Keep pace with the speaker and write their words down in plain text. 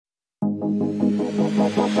When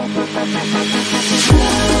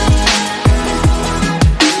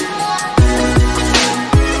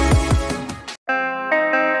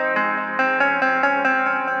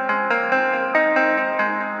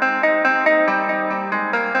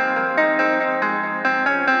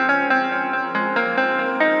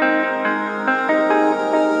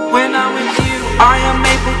I'm with you, I am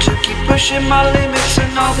able to keep pushing my limits,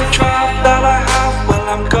 and all the drive that I have, well,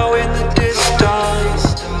 I'm going the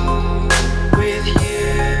distance with you.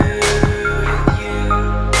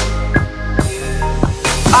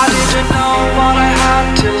 I didn't know what I had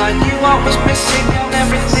till I knew what was missing, and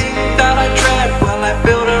everything that I dread, well, I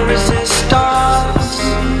built a resistance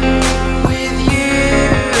with you.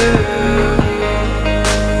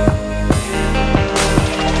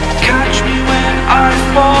 Catch me when I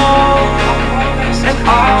fall, and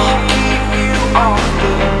I'll keep you on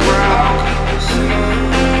the ground.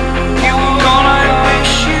 You were gone, I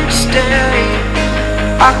wish you'd stay.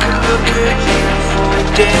 I could look at you for a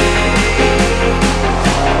day.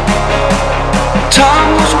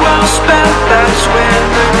 Time was well spent, that's when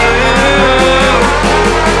I knew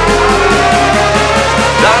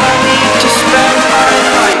that I need to spend my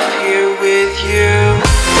life here with you.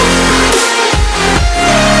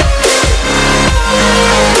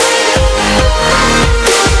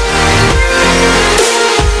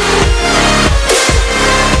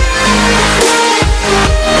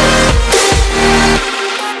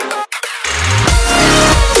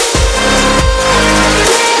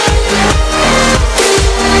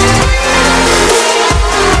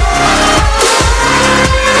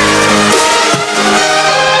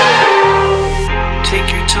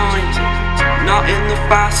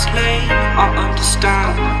 Fast lane, I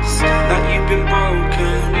understand that you've been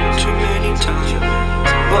broken too many times,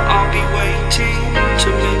 but I'll be waiting to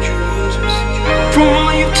mend your wounds from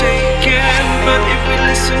all you've taken. But if we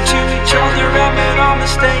listen to each other, admit our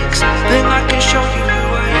mistakes, then I can show you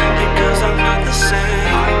who I am, because I'm not the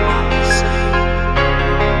same.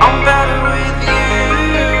 I'm better with you.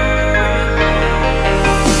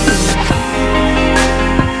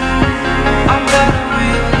 I'm better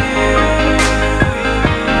with you.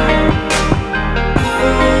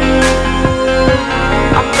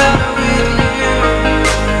 I'm better with you,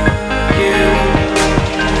 you.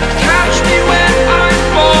 Catch me when I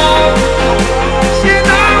fall, and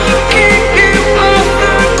I'll keep you off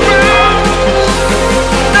the ground.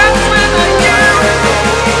 That's when I knew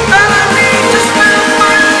that I need to spend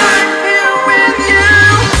my life here with you.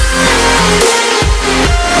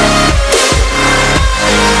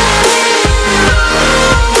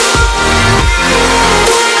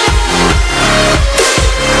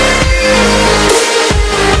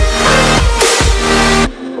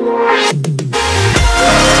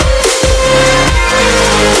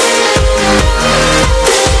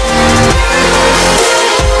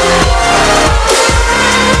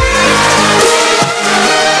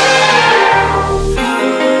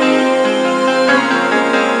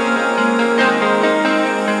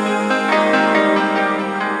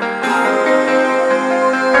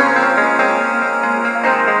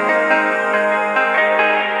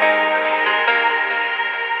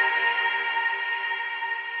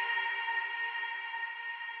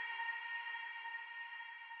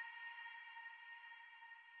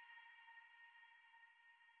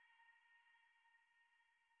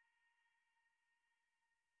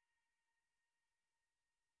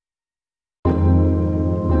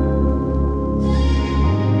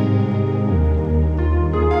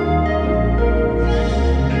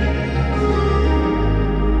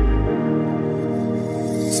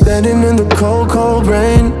 Standing in the cold, cold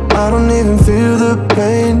rain, I don't even feel the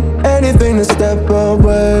pain. Anything to step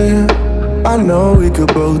away, I know we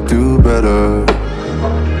could both do better.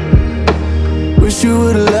 Wish you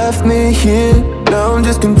would've left me here, now I'm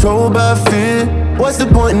just controlled by fear. What's the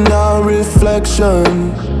point in our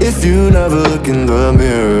reflection, if you never look in the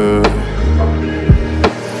mirror?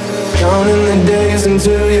 Counting the days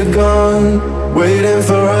until you're gone, waiting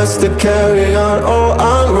for us to carry on. Oh,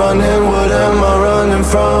 I'm running, what am I running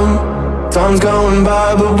from? Time's going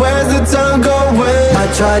by, but where's the time going? I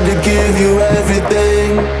tried to give you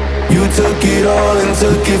everything, you took it all and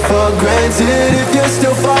took it for granted. If you're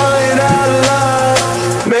still falling out of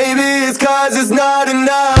love, maybe it's 'cause it's not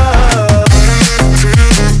enough.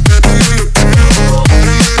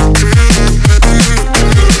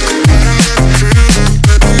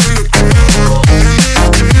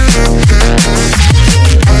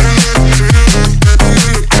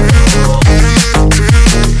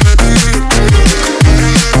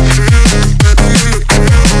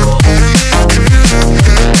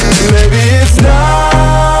 Maybe it's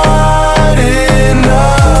not enough.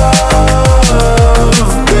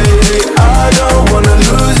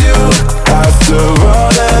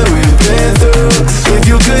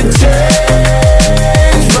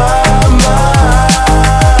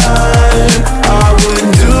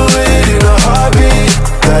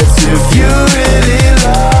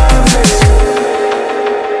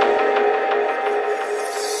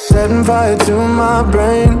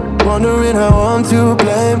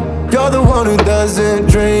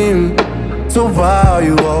 are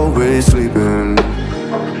you always sleeping?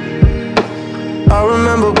 I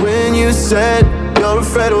remember when you said you're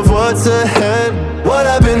afraid of what's ahead. What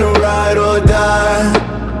happened to ride or die?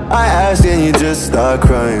 I asked and you just start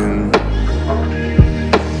crying.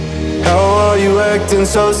 How are you acting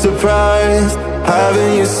so surprised?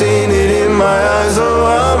 Haven't you seen it in my eyes? Oh,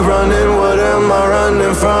 I'm running, what am I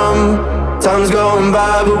running from? Time's going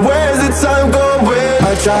by, but where's the time going?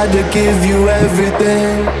 I tried to give you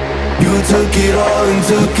everything. You took it all and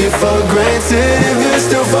took it for granted. If you're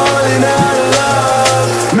still falling out of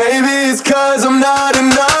love, maybe it's 'cause I'm not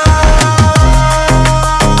enough.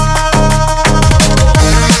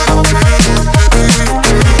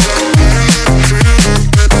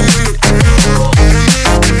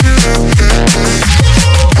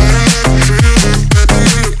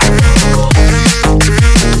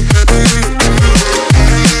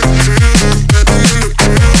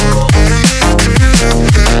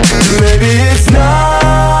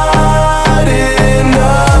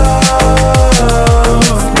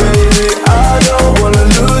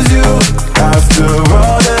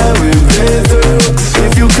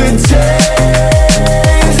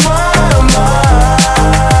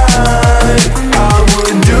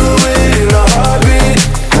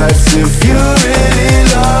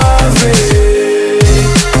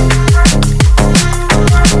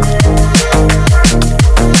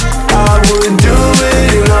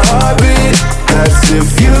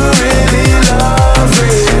 If you really